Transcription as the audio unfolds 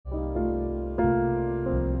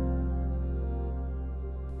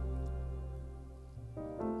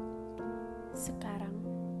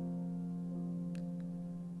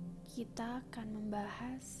kita akan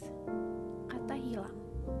membahas kata hilang.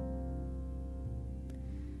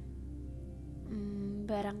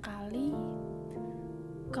 Barangkali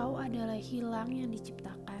kau adalah hilang yang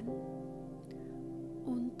diciptakan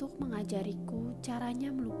untuk mengajariku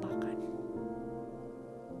caranya melupakan.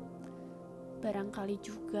 Barangkali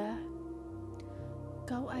juga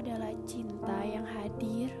kau adalah cinta yang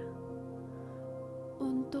hadir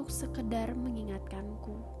untuk sekedar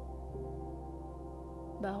mengingatkanku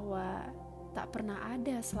bahwa tak pernah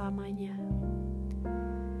ada selamanya.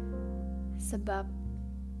 Sebab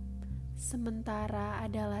sementara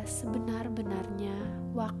adalah sebenar-benarnya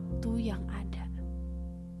waktu yang ada.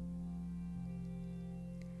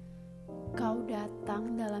 Kau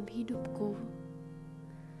datang dalam hidupku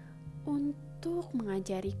untuk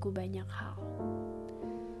mengajariku banyak hal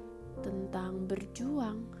tentang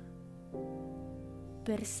berjuang,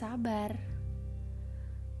 bersabar,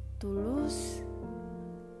 tulus,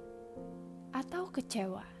 atau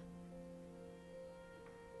kecewa,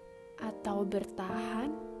 atau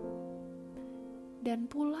bertahan dan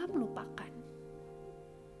pula melupakan.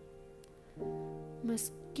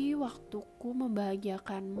 Meski waktuku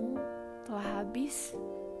membahagiakanmu telah habis,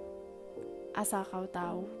 asal kau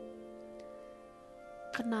tahu,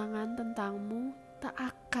 kenangan tentangmu tak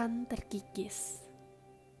akan terkikis.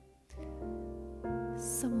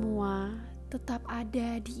 Semua tetap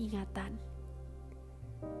ada di ingatan.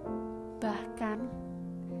 Bahkan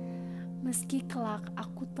meski kelak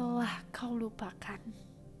aku telah kau lupakan.